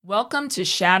Welcome to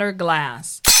Shattered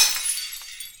Glass.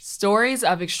 Stories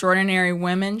of extraordinary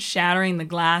women shattering the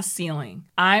glass ceiling.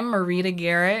 I'm Marita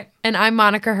Garrett. And I'm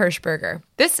Monica Hirschberger.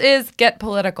 This is Get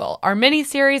Political, our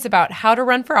mini-series about how to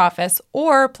run for office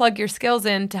or plug your skills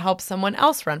in to help someone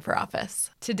else run for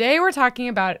office. Today we're talking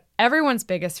about everyone's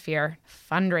biggest fear,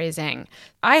 fundraising.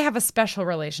 I have a special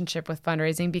relationship with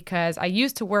fundraising because I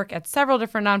used to work at several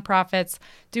different nonprofits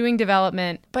doing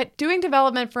development. But doing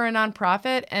development for a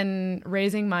nonprofit and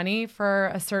raising money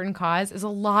for a certain cause is a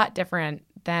lot different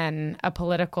than a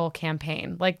political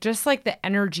campaign. Just the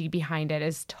energy behind it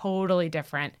is totally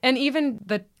different. And even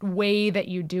the way that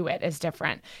you do it is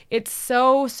different. It's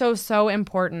so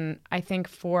important, I think,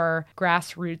 for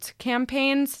grassroots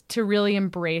campaigns to really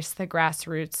embrace the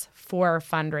grassroots for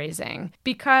fundraising.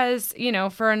 Because,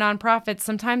 for a nonprofit,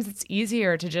 sometimes it's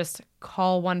easier to just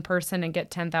call one person and get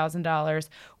 $10,000.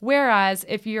 Whereas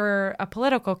if you're a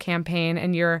political campaign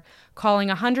and you're calling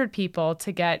 100 people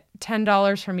to get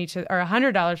 $10 from each or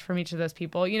 $100 from each of those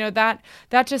people, that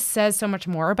just says so much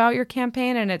more about your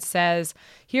campaign. And it says,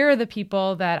 here are the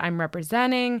people that I'm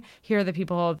representing. Here are the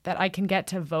people that I can get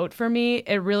to vote for me.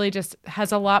 It really just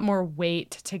has a lot more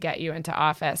weight to get you into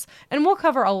office. And we'll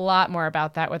cover a lot more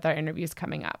about that with our interviews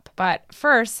coming up. But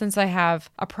first, since I have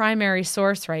a primary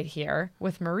source right here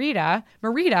with Marita,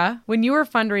 when you were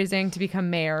fundraising to become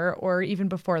mayor, or even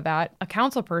before that, a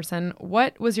council person,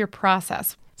 what was your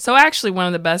process? So actually, one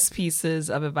of the best pieces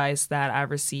of advice that I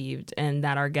received and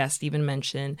that our guest even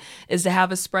mentioned is to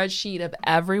have a spreadsheet of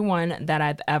everyone that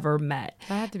I've ever met.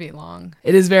 That had to be long.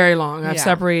 It is very long. I've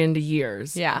separated into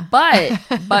years. Yeah.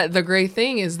 But the great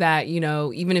thing is that,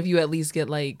 even if you at least get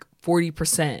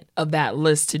 40% of that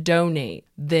list to donate,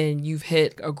 then you've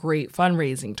hit a great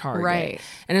fundraising target. Right.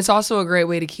 And it's also a great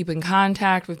way to keep in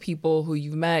contact with people who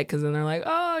you've met, because then they're like,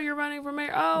 oh, you're running for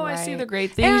mayor. Oh, right. I see the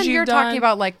great things and you've you're done. Talking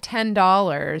about $10,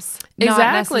 not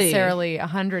necessarily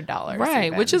 $100. Right,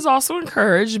 even. Which is also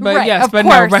encouraged. But right. yes, of but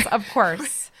course, no, right. Of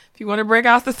course. If you want to break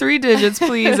out the 3 digits,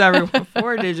 please, everyone,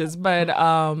 4 digits. But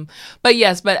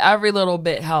every little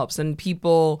bit helps, and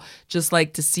people just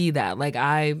like to see that.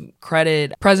 I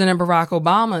credit President Barack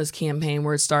Obama's campaign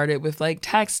where it started with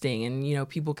texting, and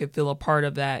people could feel a part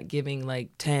of that, giving $10,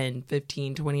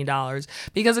 $15, $20,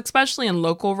 because especially in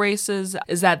local races,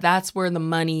 that's where the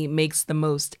money makes the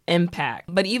most impact.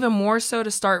 But even more so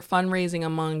to start fundraising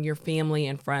among your family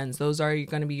and friends. Those are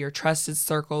going to be your trusted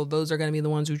circle. Those are going to be the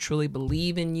ones who truly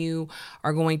believe in you,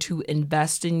 are going to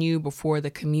invest in you before the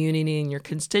community and your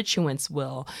constituents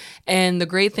will. And the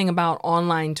great thing about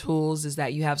online tools is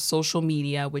that you have social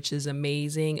media, which is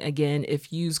amazing. Again,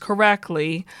 if used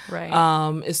correctly,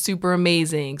 right. Is super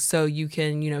amazing. So you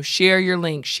can, share your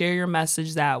link, share your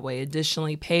message that way.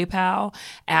 Additionally, PayPal,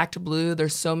 ActBlue,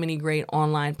 there's so many great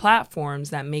online platforms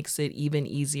that makes it even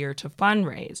easier to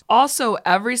fundraise. Also,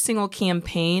 every single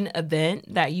campaign event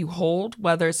that you hold,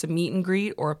 whether it's a meet and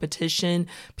greet or a petition,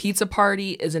 pizza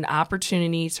party, is an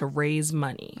opportunity to raise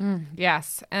money.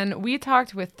 Yes. And we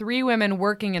talked with 3 women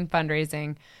working in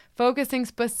fundraising, focusing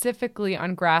specifically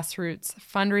on grassroots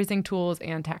fundraising tools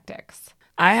and tactics.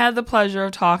 I had the pleasure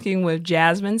of talking with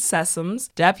Jasmine Sessoms,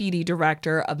 Deputy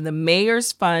Director of the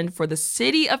Mayor's Fund for the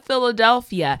City of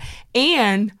Philadelphia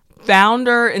and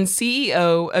founder and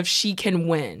CEO of She Can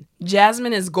Win.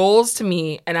 Jasmine is goals to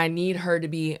me, and I need her to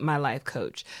be my life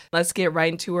coach. Let's get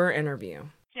right into her interview.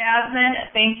 Jasmine,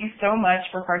 thank you so much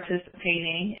for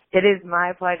participating. It is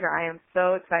my pleasure. I am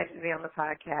so excited to be on the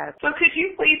podcast. So could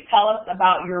you please tell us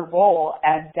about your role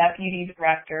as Deputy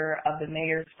Director of the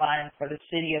Mayor's Fund for the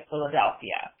City of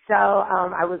Philadelphia? So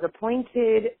I was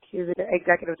appointed to the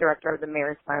Executive Director of the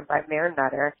Mayor's Fund by Mayor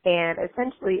Nutter, and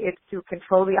essentially it's to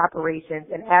control the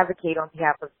operations and advocate on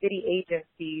behalf of city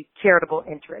agencies' charitable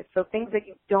interests. So things that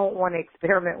you don't want to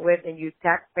experiment with and use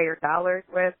taxpayer dollars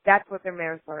with, that's what the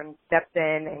Mayor's Fund steps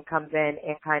in and comes in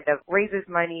and kind of raises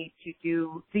money to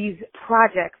do these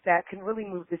projects that can really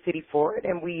move the city forward.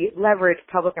 And we leverage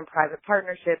public and private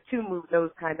partnerships to move those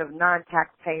kind of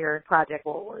non-taxpayer projects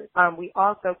forward. We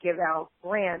also give out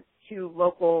grants to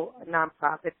local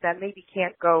nonprofits that maybe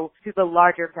can't go to the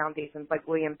larger foundations like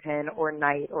William Penn or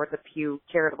Knight or the Pew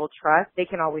Charitable Trust. They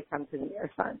can always come to the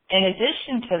Mayor's Fund. In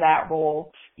addition to that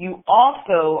role, you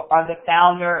also are the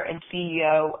founder and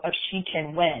CEO of She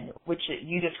Can Win, which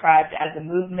you described as a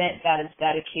movement that is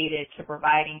dedicated to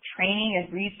providing training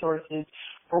and resources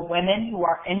for women who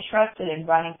are interested in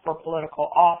running for political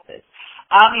office.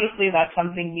 Obviously, that's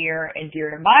something near and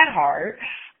dear to my heart.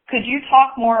 Could you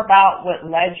talk more about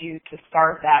what led you to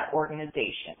start that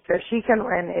organization? So She Can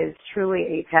Win is truly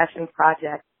a passion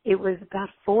project It was about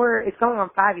it's going on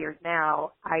 5 years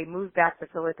now. I moved back to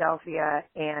Philadelphia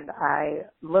and I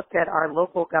looked at our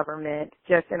local government,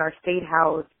 just in our state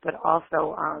house, but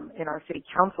also in our city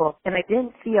council, and I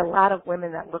didn't see a lot of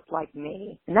women that looked like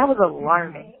me. And that was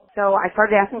alarming. So I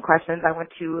started asking questions. I went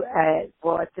to,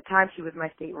 at the time she was my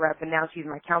state rep and now she's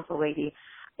my council lady.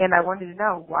 And I wanted to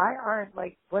know, why aren't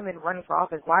women running for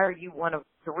office? Why are you one of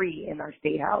 3 in our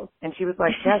state house? And she was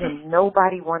like, Kevin,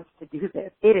 nobody wants to do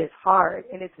this. It is hard,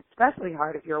 and it's especially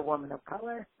hard if you're a woman of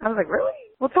color. I was like, really?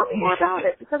 Well, tell me more about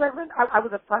it. Because I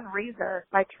was a fundraiser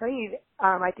by trade.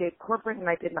 I did corporate and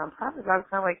I did nonprofits. I was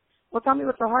kind of like, well, tell me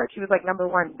what's so hard. She was like, number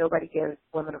one, nobody gives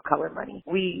women of color money.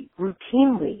 We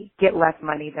routinely get less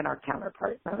money than our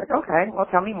counterparts. I was like, okay, well,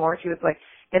 tell me more. She was like,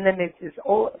 and then there's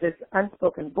this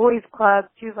unspoken boys club.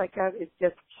 She was like, it's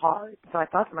just hard. So I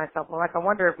thought to myself, well, I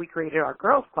wonder if we created our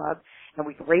girls club and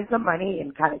we could raise them money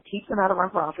and kind of teach them how to run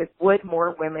for office, would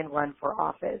more women run for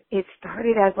office? It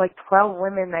started as 12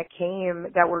 women that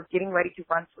came that were getting ready to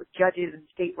run for judges and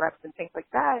state reps and things like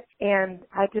that. And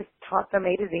I just taught them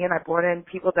A to Z, and I brought in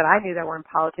people that I knew that were in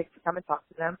politics to come and talk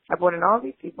to them. I brought in all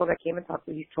these people that came and talked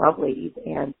to these 12 ladies,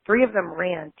 and 3 of them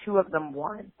ran, 2 of them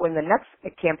won. When the next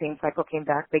campaign cycle came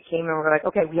back, they came and were like,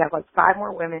 okay, we have 5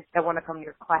 more women that want to come to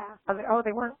your class. I was like, oh,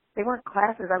 they weren't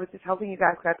classes. I was just helping you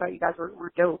guys because I thought you guys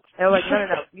were dope. And they were like, no,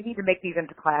 you need to make these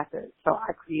into classes. So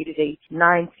I created a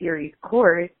 9-series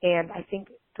course, and I think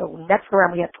the next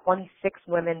round we had 26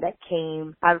 women that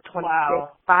came out of 26. Wow.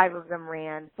 5 of them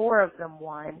ran, 4 of them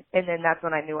won, and then that's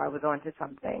when I knew I was onto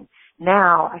something.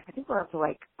 Now, I think we're up to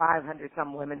 500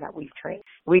 some women that we've trained.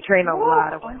 We train a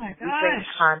lot of women. Oh my gosh. We train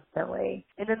constantly.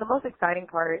 And then the most exciting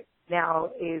part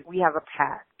now is we have a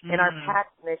PAC, and our PAC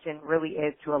mission really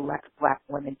is to elect Black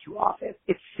women to office.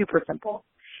 It's super simple.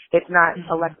 It's not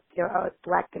elect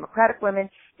Black Democratic women.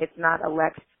 It's not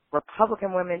elect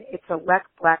Republican women. It's elect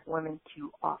Black women to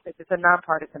office. It's a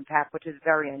nonpartisan PAC, which is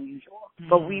very unusual.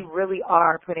 But we really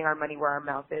are putting our money where our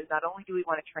mouth is. Not only do we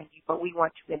want to train you, but we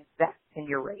want to invest in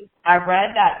your race. I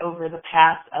read that over the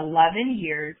past 11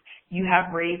 years, you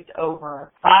have raised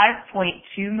over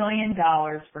 $5.2 million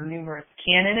for numerous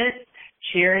candidates,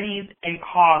 charities, and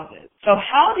causes. So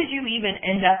how did you even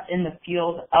end up in the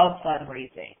field of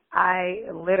fundraising? I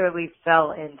literally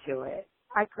fell into it.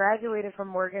 I graduated from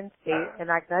Morgan State,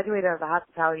 and I graduated as a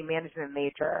hospitality management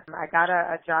major. I got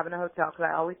a job in a hotel because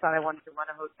I always thought I wanted to run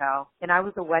a hotel, and I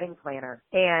was a wedding planner.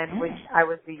 And when I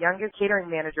was the youngest catering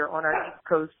manager on our East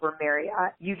Coast for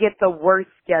Marriott, you get the worst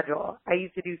schedule. I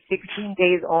used to do 16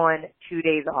 days on, 2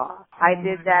 days off. I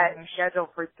did that schedule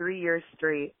for 3 years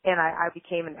straight, and I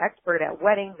became an expert at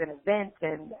weddings and events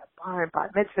and bar and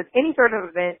bat mitzvahs. Any sort of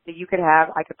event that you could have,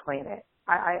 I could plan it.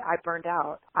 I burned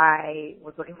out. I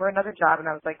was looking for another job, and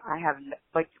I was like,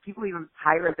 do people even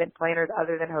hire event planners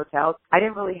other than hotels? I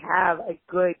didn't really have a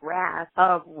good grasp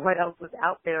of what else was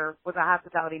out there with a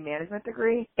hospitality management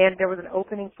degree, and there was an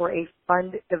opening for a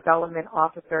fund development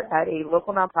officer at a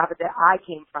local nonprofit that I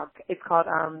came from. It's called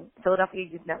Philadelphia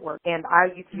Youth Network, and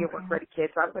I used to be a work-ready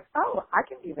kid, so I was like, oh, I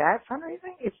can do that.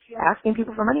 Fundraising? It's asking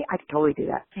people for money? I can totally do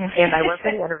that. And I went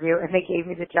for the interview, and they gave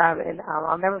me the job, and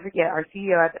I'll never forget, our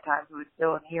CEO at the time, who was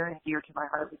still near and dear to my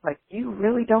heart, was like, you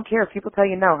really don't care if people tell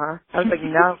you no, huh? I was like,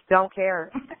 no, don't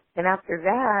care. And after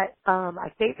that,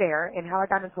 I stayed there, and how I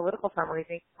got into political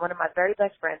fundraising, one of my very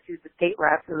best friends, who's the state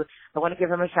rep, who I want to give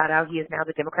him a shout out. He is now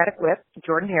the Democratic whip,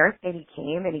 Jordan Harris, and he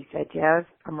came and he said, Jess,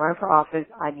 I'm running for office.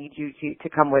 I need you to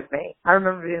come with me. I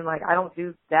remember being like, I don't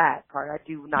do that part. I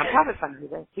do nonprofit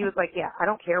fundraising. He was like, yeah, I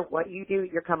don't care what you do.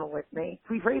 You're coming with me.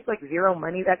 We raised zero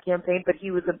money that campaign, but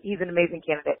he's an amazing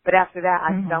candidate. But after that,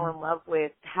 I fell in love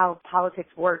with how politics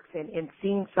works and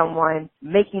seeing someone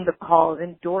making the calls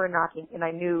and door knocking, and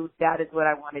I knew that is what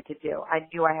I wanted to do. I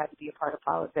knew I had to be a part of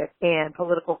politics, and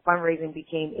political fundraising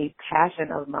became a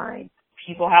passion of mine.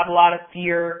 People have a lot of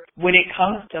fear when it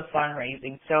comes to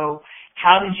fundraising. So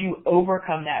how did you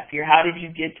overcome that fear? How did you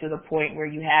get to the point where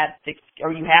you have thick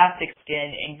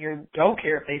skin and you don't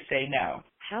care if they say no?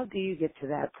 How do you get to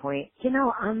that point?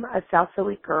 I'm a South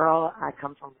Philly girl. I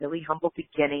come from really humble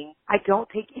beginnings. I don't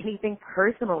take anything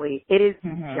personally. It is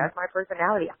just my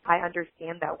personality. I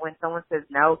understand that when someone says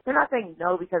no, they're not saying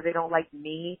no because they don't like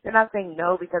me. They're not saying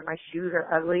no because my shoes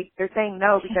are ugly. They're saying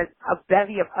no because a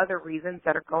bevy of other reasons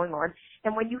that are going on.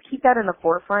 And when you keep that in the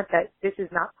forefront, that this is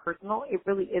not personal, it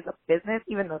really is a business,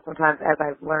 even though sometimes, as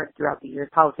I've learned throughout the years,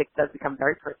 politics does become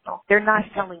very personal. They're not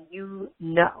telling you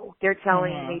no. They're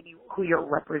telling maybe who you're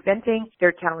representing.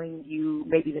 They're telling you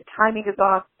maybe the timing is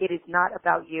off. It is not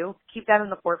about you. Keep that in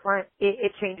the forefront.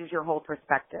 It changes your whole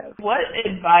perspective. What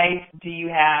advice do you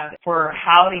have for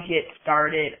how to get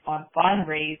started on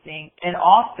fundraising and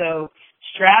also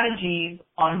strategies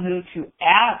on who to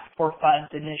ask for funds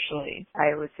initially?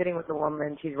 I was sitting with a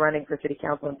woman, she's running for city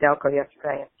council in Delco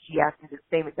yesterday, and she asked me the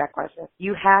same exact question.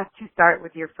 You have to start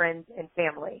with your friends and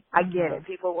family. I get it.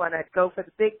 People want to go for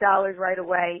the big dollars right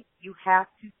away. You have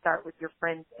to start with your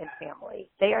friends and family.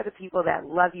 They are the people that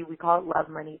love you. We call it love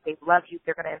money. They love you.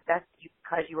 They're going to invest in you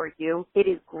because you are you. It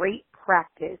is great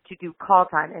practice to do call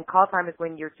time, and call time is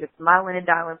when you're just smiling and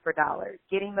dialing for dollars,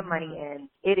 getting the money in.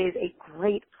 It is a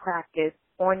great practice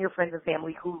on your friends and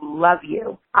family who love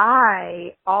you.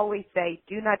 I always say,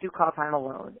 do not do call time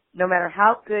alone. No matter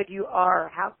how good you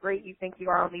are, how great you think you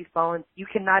are on these phones, you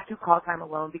cannot do call time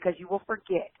alone because you will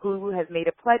forget who has made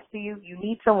a pledge to you. You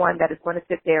need someone that is going to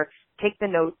sit there, take the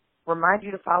notes, remind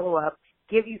you to follow up,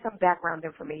 give you some background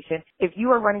information. If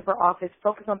you are running for office,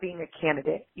 focus on being a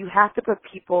candidate. You have to put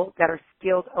people that are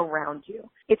skilled around you.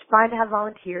 It's fine to have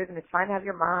volunteers, and it's fine to have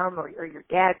your mom or your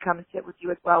dad come and sit with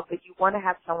you as well, but you want to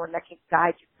have someone that can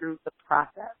guide you through the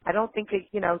process. I don't think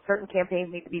that, certain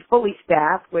campaigns need to be fully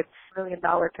staffed with $1 million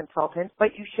consultants,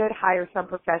 but you should hire some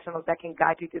professionals that can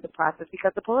guide you through the process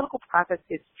because the political process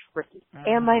is tricky.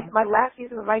 And my last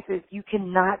piece of advice is you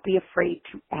cannot be afraid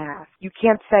to ask. You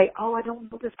can't say, oh, I don't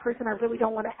know this person, I really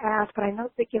don't want to ask, but I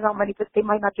know they give out money, but they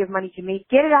might not give money to me.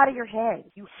 Get it out of your head.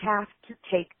 You have to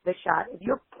take the shot. If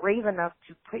you're brave enough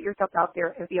to put yourself out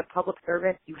there and be a public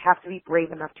servant, you have to be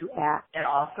brave enough to ask. And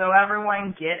also,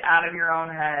 everyone, get out of your own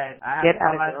head. I have to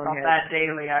tell myself that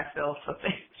daily. I feel so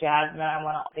big. Jasmine, I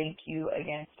want to thank you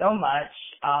again so much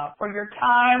for your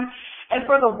time and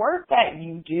for the work that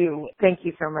you do. Thank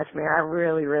you so much, Mayor. I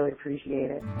really, really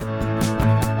appreciate it.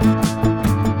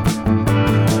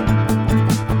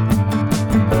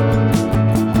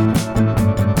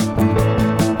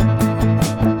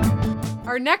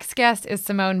 Our next guest is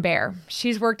Simone Baer.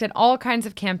 She's worked at all kinds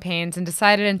of campaigns and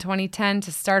decided in 2010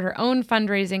 to start her own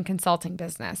fundraising consulting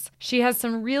business. She has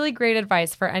some really great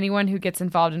advice for anyone who gets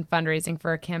involved in fundraising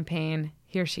for a campaign.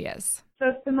 Here she is. So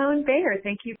Simone Baer,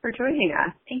 thank you for joining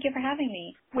us. Thank you for having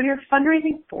me. When you're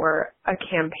fundraising for a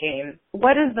campaign,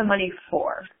 what is the money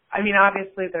for? I mean,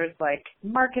 obviously there's like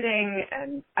marketing,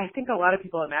 and I think a lot of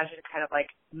people imagine kind of like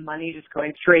money just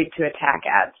going straight to attack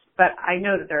ads. But I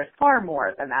know that there's far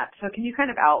more than that. So can you kind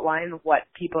of outline what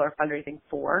people are fundraising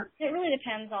for? It really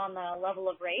depends on the level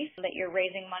of race that you're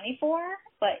raising money for.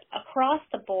 But across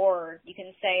the board, you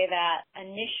can say that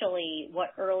initially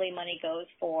what early money goes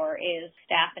for is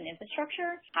staff and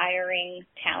infrastructure, hiring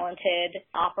talented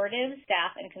operatives,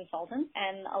 staff, and consultants.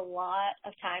 And a lot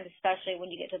of times, especially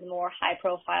when you get to the more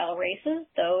high-profile races,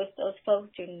 those folks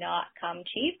do not come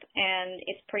cheap. And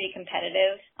it's pretty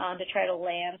competitive to try to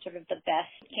land sort of the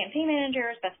best campaign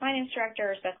managers, best finance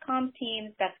directors, best comms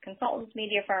teams, best consultants,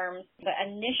 media firms. The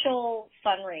initial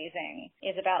fundraising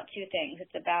is about two things.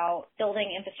 It's about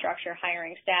building infrastructure,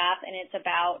 hiring staff, and it's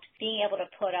about being able to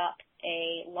put up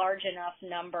a large enough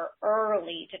number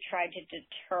early to try to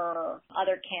deter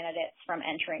other candidates from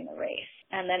entering the race.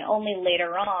 And then only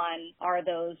later on are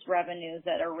those revenues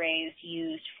that are raised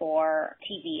used for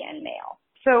TV and mail.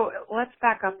 So let's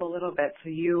back up a little bit. So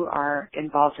you are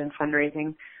involved in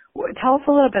fundraising. Tell us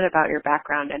a little bit about your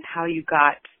background and how you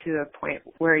got to a point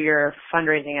where you're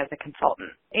fundraising as a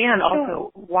consultant. And also,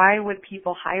 why would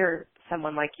people hire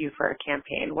someone like you for a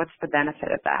campaign? What's the benefit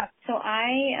of that? So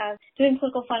I doing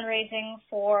political fundraising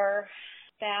for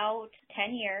about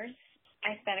 10 years.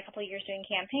 I spent a couple of years doing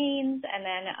campaigns, and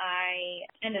then I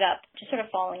ended up just sort of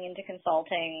falling into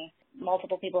consulting.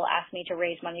 Multiple people asked me to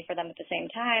raise money for them at the same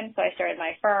time, so I started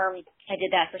my firm. I did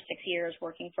that for 6 years,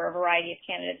 working for a variety of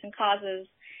candidates and causes.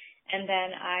 And then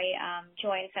I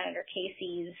joined Senator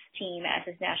Casey's team as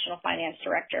his national finance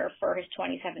director for his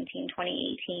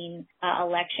 2017-2018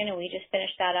 election, and we just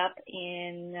finished that up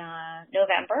in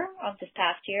November of this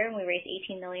past year, and we raised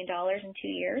 $18 million in 2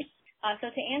 years.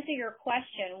 So to answer your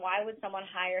question, why would someone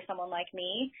hire someone like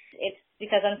me? It's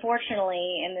because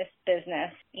unfortunately in this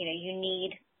business, you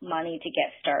need money to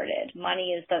get started.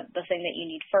 Money is the thing that you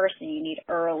need first and you need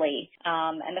early.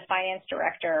 And the finance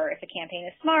director, if a campaign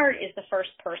is smart, is the first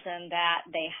person that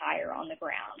they hire on the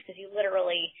ground because you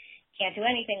literally can't do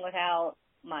anything without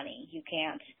money. You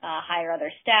can't hire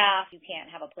other staff. You can't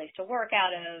have a place to work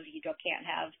out of. You can't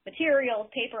have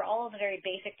materials, paper, all of the very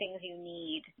basic things you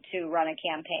need to run a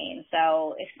campaign.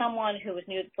 So if someone who was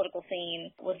new to the political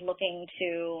scene was looking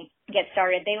to get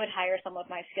started, they would hire someone with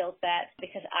my skill set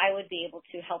because I would be able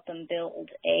to help them build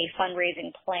a fundraising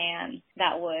plan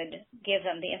that would give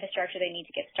them the infrastructure they need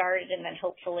to get started and then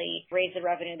hopefully raise the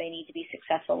revenue they need to be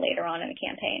successful later on in a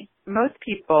campaign. Most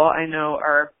people I know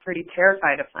are pretty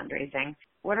terrified of fundraising.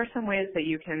 What are some ways that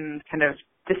you can kind of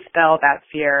dispel that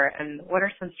fear, and what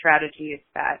are some strategies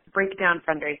that break down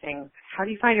fundraising How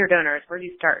do you find your donors? Where do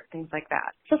you start? Things like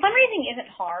that. So fundraising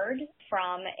isn't hard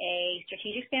from a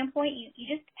strategic standpoint. You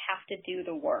just have to do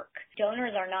the work.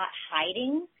 Donors are not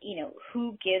hiding,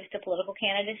 who gives to political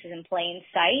candidates is in plain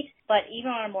sight. But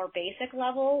even on a more basic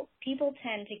level, people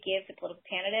tend to give to political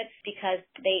candidates because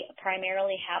they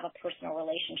primarily have a personal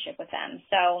relationship with them.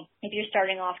 So if you're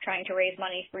starting off trying to raise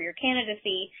money for your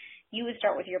candidacy, you would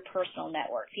start with your personal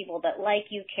network, people that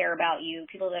like you, care about you,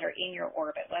 people that are in your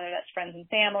orbit, whether that's friends and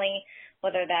family,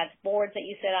 whether that's boards that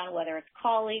you sit on, whether it's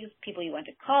colleagues, people you went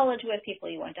to college with,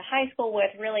 people you went to high school with,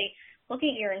 really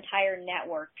looking at your entire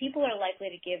network. People are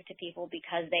likely to give to people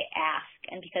because they ask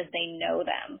and because they know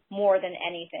them more than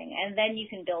anything. And then you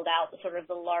can build out the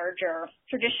larger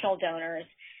traditional donors,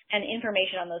 and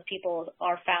information on those people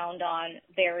are found on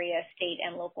various state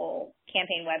and local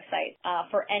campaign websites.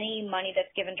 For any money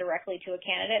that's given directly to a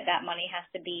candidate, that money has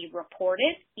to be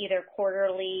reported either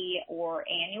quarterly or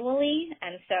annually,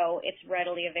 and so it's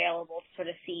readily available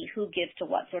to see who gives to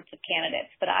what sorts of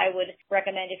candidates. But I would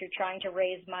recommend, if you're trying to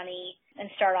raise money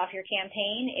and start off your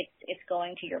campaign, it's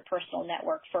going to your personal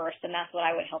network first, and that's what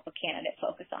I would help a candidate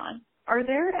focus on. Are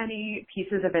there any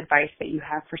pieces of advice that you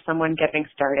have for someone getting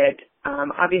started?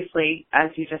 Obviously, as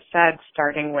you just said,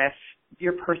 starting with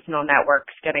your personal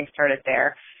networks, getting started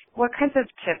there. What kinds of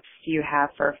tips do you have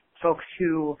for folks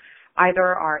who either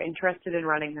are interested in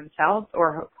running themselves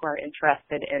or who are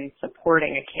interested in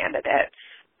supporting a candidate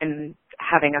and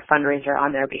having a fundraiser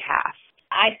on their behalf?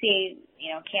 I see,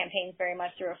 campaigns very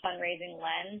much through a fundraising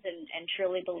lens and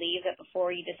truly believe that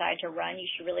before you decide to run, you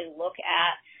should really look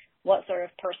at what sort of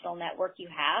personal network you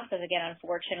have. Because again,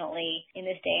 unfortunately, in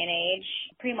this day and age,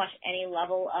 pretty much any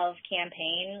level of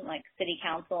campaign, like city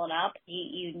council and up,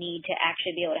 you need to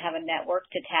actually be able to have a network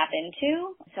to tap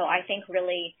into. So I think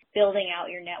really building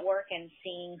out your network and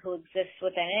seeing who exists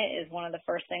within it is one of the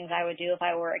first things I would do if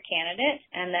I were a candidate.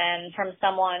 And then from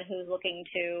someone who's looking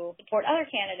to support other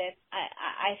candidates,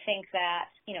 I think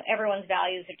that, everyone's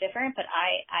values are different, but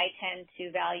I tend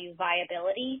to value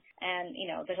viability. And,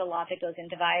 there's a lot that goes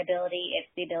into viability. It's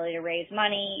the ability to raise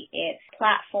money, it's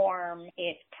platform,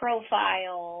 it's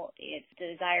profile, it's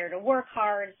desire to work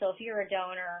hard. So if you're a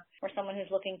donor or someone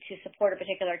who's looking to support a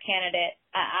particular candidate,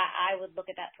 I would look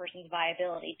at that person's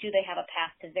viability. Do they have a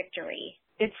path to victory?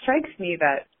 It strikes me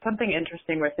that something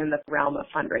interesting within the realm of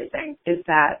fundraising is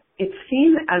that it's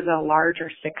seen as a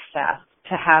larger success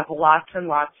to have lots and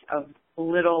lots of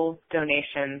little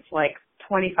donations, like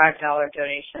 $25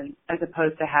 donations, as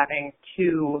opposed to having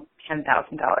two $10,000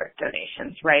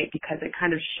 donations, right? Because it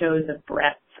kind of shows a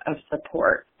breadth of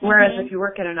support. Whereas if you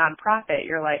work at a nonprofit,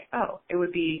 you're like, oh, it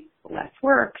would be less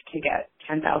work to get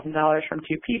 $10,000 from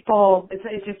two people. It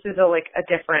just is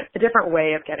a different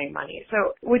way of getting money.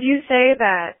 So would you say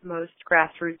that most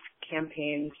grassroots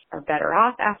campaigns are better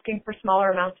off asking for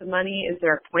smaller amounts of money? Is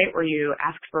there a point where you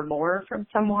ask for more from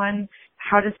someone?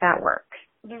 How does that work?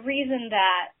 The reason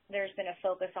that there's been a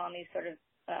focus on these sort of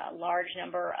large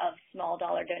number of small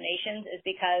dollar donations is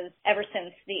because ever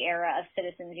since the era of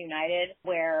Citizens United,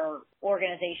 where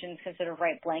organizations can sort of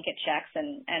write blanket checks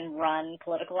and run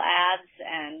political ads,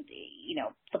 and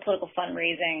the political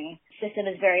fundraising system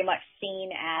is very much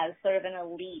seen as sort of an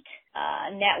elite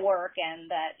network, and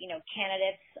that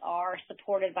candidates are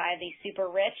supported by the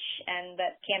super rich, and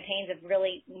that campaigns have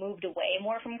really moved away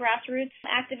more from grassroots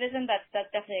activism. That's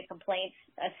definitely a complaint,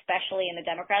 especially in the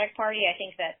Democratic Party. I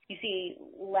think that you see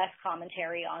less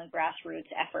commentary on grassroots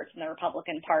efforts in the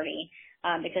Republican Party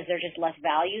because there's just less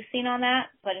value seen on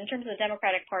that. But in terms of the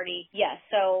Democratic Party, yes.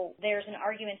 So there's an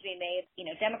argument to be made.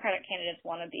 Democratic candidates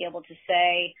want to be able to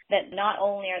say that not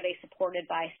only are they supported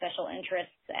by special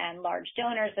interests and large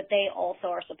donors, but they also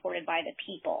are supported by the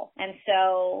people. And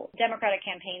so Democratic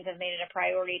campaigns have made it a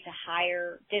priority to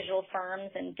hire digital firms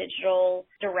and digital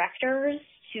directors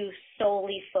to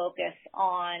solely focus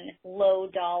on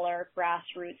low-dollar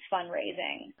grassroots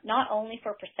fundraising, not only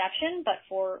for perception, but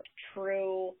for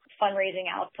true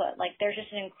fundraising output. Like, there's just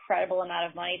an incredible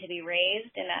amount of money to be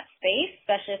raised in that space,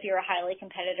 especially if you're a highly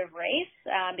competitive race,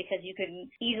 because you can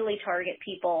easily target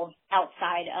people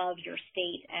outside of your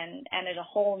state, and there's a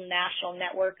whole national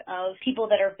network of people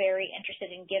that are very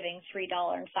interested in giving $3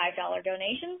 and $5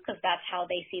 donations, because that's how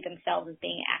they see themselves as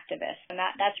being activists, and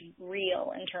that's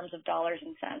real in terms of dollars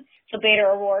and cents. So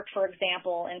Beto O'Rourke, for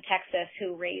example, in Texas,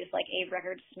 who raised like a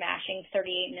record-smashing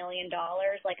 $38 million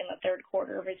like in the third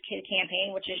quarter of his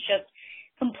campaign, which is just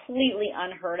completely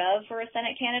unheard of for a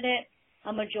Senate candidate.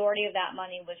 a majority of that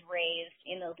money was raised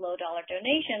in those low-dollar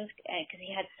donations because he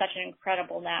had such an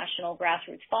incredible national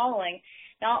grassroots following.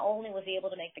 Not only was he able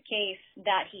to make the case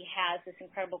that he has this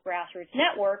incredible grassroots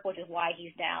network, which is why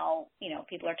he's now,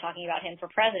 people are talking about him for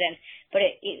president, but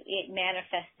it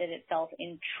manifested itself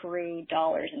in true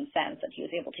dollars and cents that he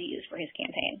was able to use for his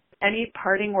campaign. Any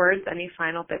parting words, any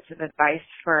final bits of advice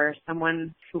for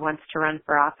someone who wants to run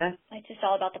for office? It's just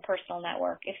all about the personal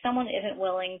network. If someone isn't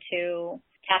willing to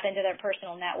tap into their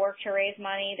personal network to raise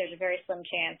money, there's a very slim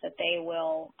chance that they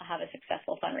will have a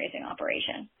successful fundraising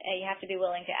operation. You have to be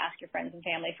willing to ask your friends and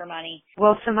family for money.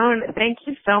 Well, Simone, thank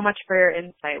you so much for your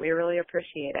insight. We really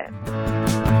appreciate it.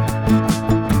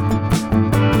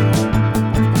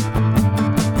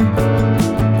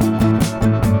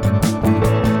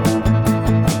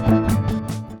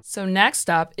 So next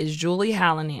up is Julie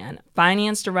Hallinan,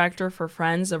 Finance Director for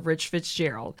Friends of Rich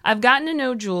Fitzgerald. I've gotten to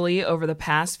know Julie over the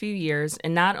past few years,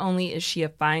 and not only is she a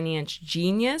finance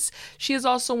genius, she is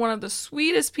also one of the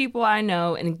sweetest people I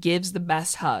know and gives the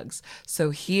best hugs.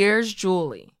 So here's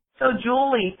Julie. So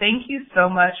Julie, thank you so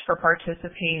much for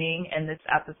participating in this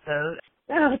episode.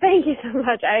 Oh, thank you so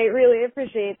much. I really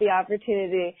appreciate the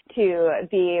opportunity to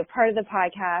be part of the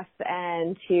podcast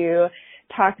and to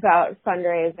talk about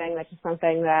fundraising, which is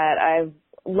something that I've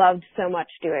loved so much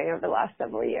doing over the last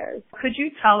several years. Could you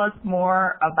tell us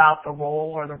more about the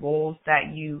role or the roles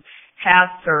that you have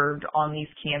served on these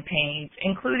campaigns,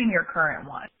 including your current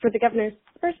one? For the governor's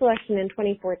first election in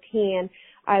 2014,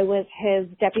 I was his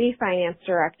deputy finance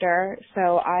director,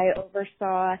 so I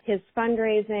oversaw his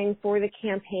fundraising for the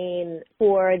campaign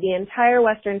for the entire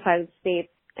western side of the state.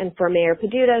 And for Mayor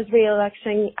Peduto's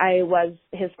reelection, I was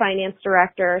his finance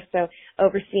director, so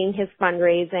overseeing his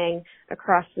fundraising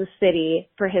across the city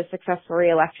for his successful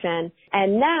reelection.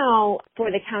 And now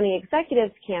for the county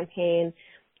executive's campaign,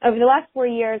 over the last 4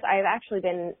 years,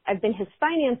 I've been his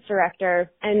finance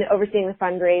director and overseeing the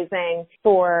fundraising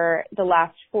for the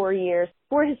last 4 years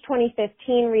for his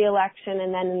 2015 reelection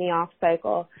and then in the off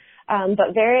cycle.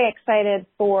 But very excited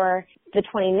for the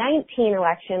 2019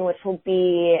 election, which will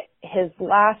be his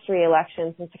last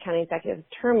reelection since the county executive is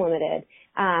term limited.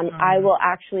 I will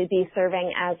actually be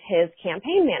serving as his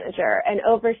campaign manager and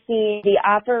oversee the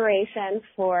operation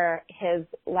for his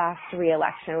last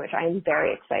reelection, which I'm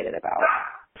very excited about.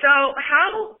 So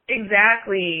how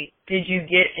exactly did you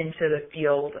get into the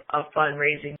field of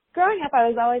fundraising? Growing up, I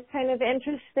was always kind of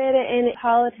interested in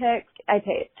politics. I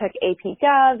took AP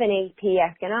Gov and AP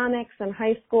Economics in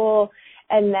high school,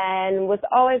 and then was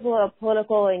always a little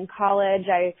political in college.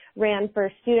 I ran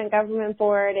for student government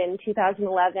board in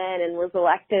 2011 and was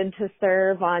elected to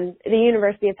serve on the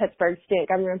University of Pittsburgh student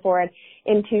government board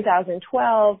in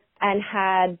 2012 and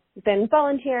had been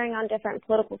volunteering on different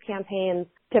political campaigns,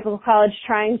 typical college,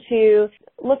 trying to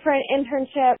look for an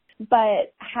internship,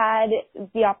 but had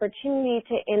the opportunity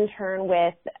to intern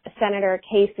with Senator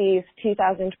Casey's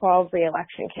 2012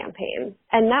 reelection campaign.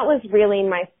 And that was really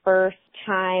my first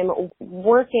time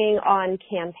working on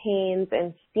campaigns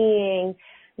and seeing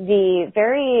the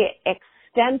very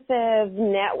extensive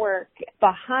network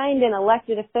behind an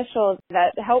elected official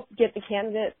that help get the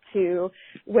candidate to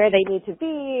where they need to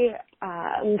be,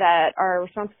 that are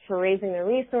responsible for raising the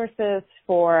resources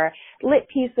for lit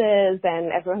pieces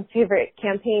and everyone's favorite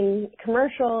campaign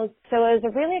commercials. So it was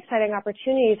a really exciting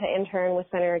opportunity to intern with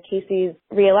Senator Casey's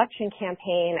reelection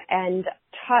campaign and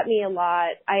taught me a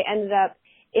lot. I ended up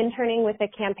interning with the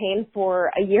campaign for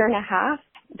a year and a half.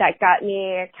 That got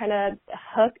me kind of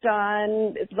hooked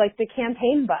on like the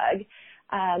campaign bug.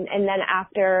 And then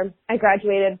after I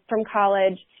graduated from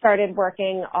college, started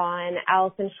working on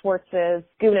Allison Schwartz's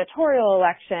gubernatorial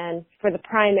election for the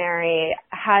primary,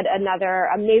 had another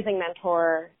amazing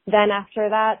mentor. Then after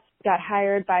that, got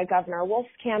hired by Governor Wolf's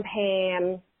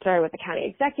campaign, started with the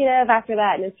county executive after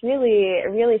that, and it's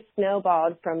really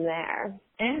snowballed from there.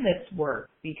 And it's work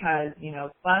because,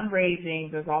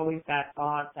 fundraising, there's always that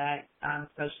thought that,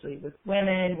 especially with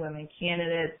women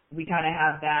candidates, we kind of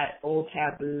have that old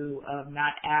taboo of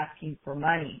not asking for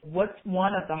money. What's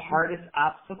one of the hardest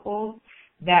obstacles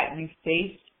that you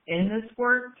faced in this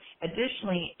work?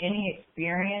 Additionally, any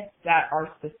experience that are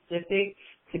specific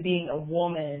to being a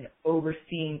woman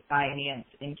overseeing finance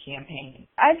in campaigns?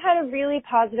 I've had a really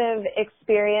positive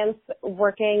experience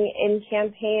working in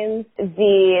campaigns.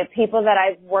 The people that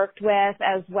I've worked with,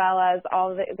 as well as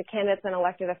all the candidates and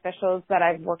elected officials that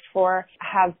I've worked for,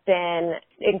 have been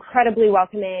incredibly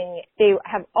welcoming. They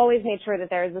have always made sure that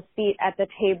there is a seat at the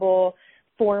table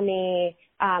for me.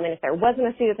 And if there wasn't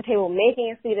a seat at the table,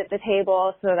 making a seat at the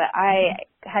table so that I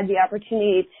had the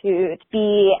opportunity to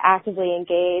be actively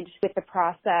engaged with the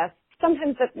process.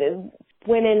 Sometimes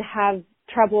women have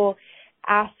trouble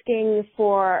asking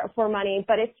for money,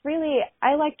 but it's really,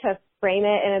 I like to frame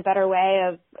it in a better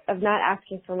way of not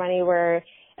asking for money where,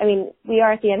 I mean, we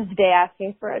are at the end of the day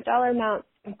asking for a dollar amount,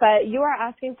 but you are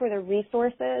asking for the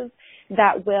resources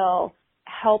that will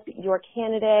help your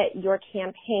candidate, your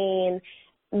campaign,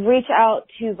 reach out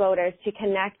to voters to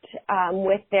connect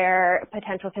with their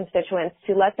potential constituents,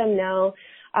 to let them know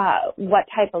what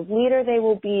type of leader they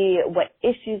will be, what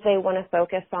issues they want to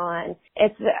focus on.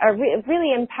 It's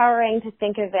really empowering to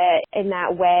think of it in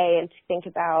that way and to think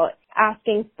about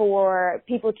asking for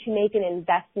people to make an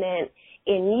investment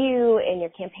in you, in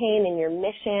your campaign, in your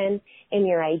mission, in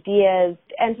your ideas,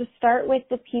 and to start with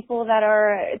the people that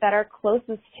are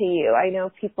closest to you. I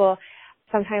know people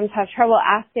sometimes have trouble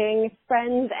asking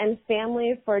friends and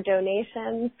family for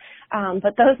donations,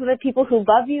 but those are the people who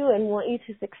love you and want you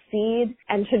to succeed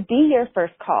and should be your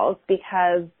first calls,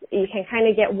 because you can kind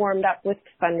of get warmed up with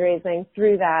fundraising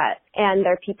through that, and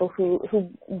there are people who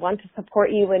want to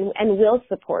support you and will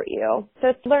support you. So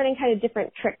it's learning kind of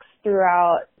different tricks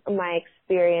throughout my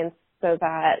experience so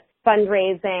that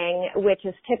fundraising, which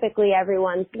is typically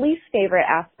everyone's least favorite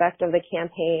aspect of the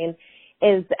campaign,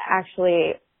 is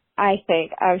actually, I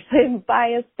think, obviously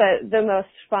biased, but the most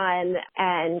fun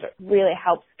and really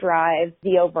helps drive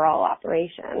the overall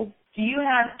operation. Do you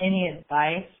have any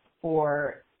advice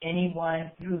for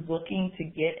anyone who's looking to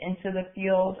get into the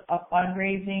field of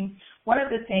fundraising? One of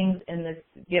the things in this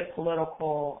Get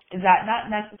Political is that not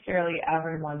necessarily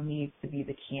everyone needs to be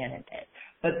the candidate,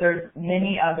 but there's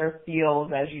many other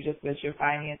fields, as you just mentioned,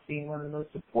 finance being one of the most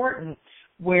important,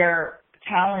 where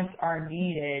talents are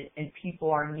needed and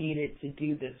people are needed to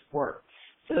do this work.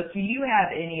 So do you have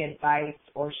any advice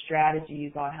or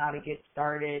strategies on how to get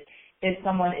started if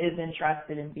someone is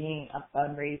interested in being a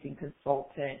fundraising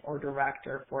consultant or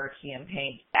director for a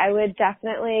campaign? I would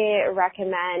definitely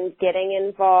recommend getting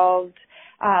involved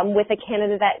with a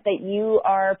candidate that you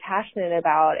are passionate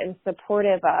about and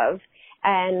supportive of,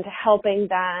 and helping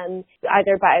them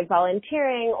either by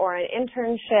volunteering or an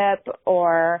internship,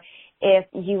 or if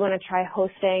you want to try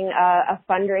hosting a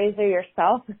fundraiser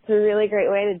yourself. It's a really great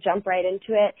way to jump right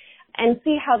into it and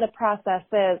see how the process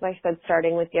is. Like I said,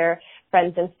 starting with your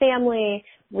friends and family,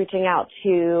 reaching out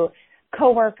to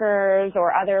coworkers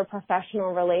or other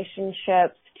professional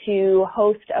relationships to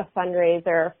host a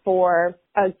fundraiser for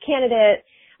a candidate,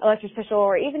 elected official,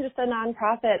 or even just a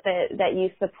nonprofit that you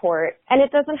support. And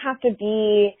it doesn't have to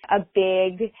be a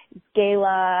big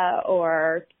gala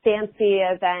or fancy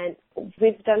event.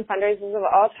 We've done fundraisers of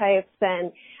all types,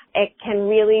 and it can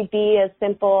really be as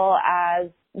simple as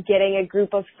getting a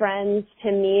group of friends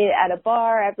to meet at a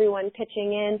bar, everyone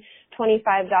pitching in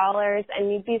 $25,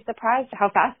 and you'd be surprised how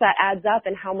fast that adds up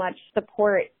and how much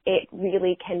support it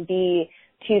really can be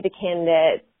to the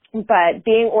candidate. But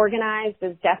being organized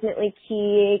is definitely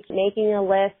key. Making a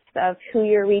list of who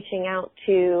you're reaching out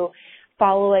to,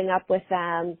 following up with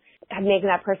them, making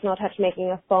that personal touch, making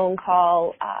a phone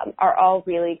call are all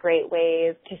really great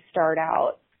ways to start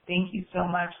out. Thank you so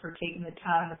much for taking the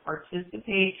time to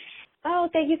participate. Oh,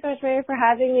 thank you so much, Mary, for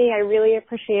having me. I really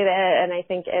appreciate it, and I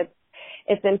think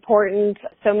it's important.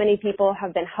 So many people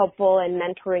have been helpful in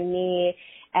mentoring me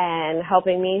and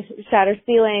helping me shatter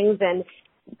ceilings and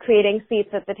creating seats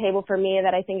at the table for me,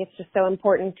 that I think it's just so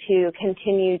important to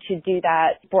continue to do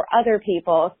that for other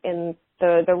people in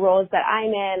the roles that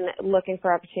I'm in, looking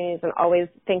for opportunities and always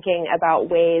thinking about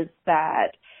ways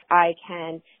that I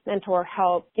can mentor,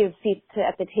 help, give seats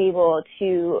at the table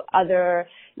to other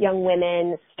young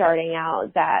women starting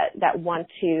out that want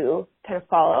to kind of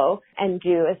follow and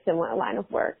do a similar line of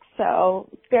work. So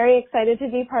very excited to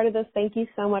be part of this. Thank you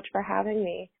so much for having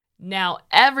me. Now,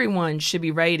 everyone should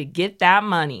be ready to get that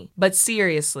money. But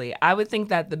seriously, I would think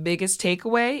that the biggest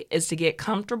takeaway is to get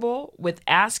comfortable with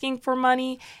asking for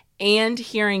money and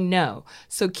hearing no.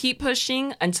 So keep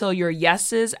pushing until your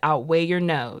yeses outweigh your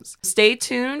nos. Stay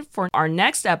tuned for our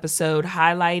next episode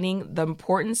highlighting the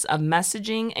importance of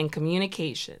messaging and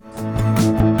communication.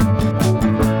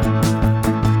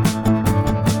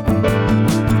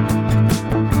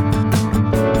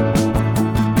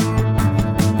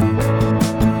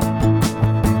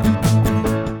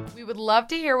 Love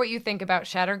to hear what you think about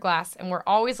Shattered Glass, and we're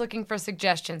always looking for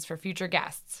suggestions for future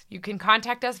guests. You can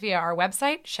contact us via our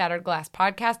website,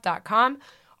 shatteredglasspodcast.com,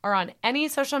 or on any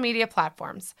social media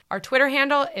platforms. Our Twitter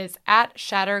handle is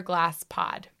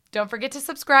 @ShatterGlassPod. Don't forget to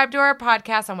subscribe to our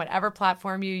podcast on whatever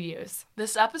platform you use.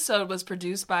 This episode was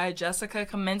produced by Jessica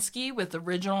Kaminsky with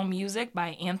original music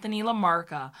by Anthony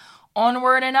LaMarca.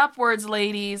 Onward and upwards,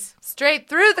 ladies. Straight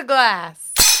through the glass.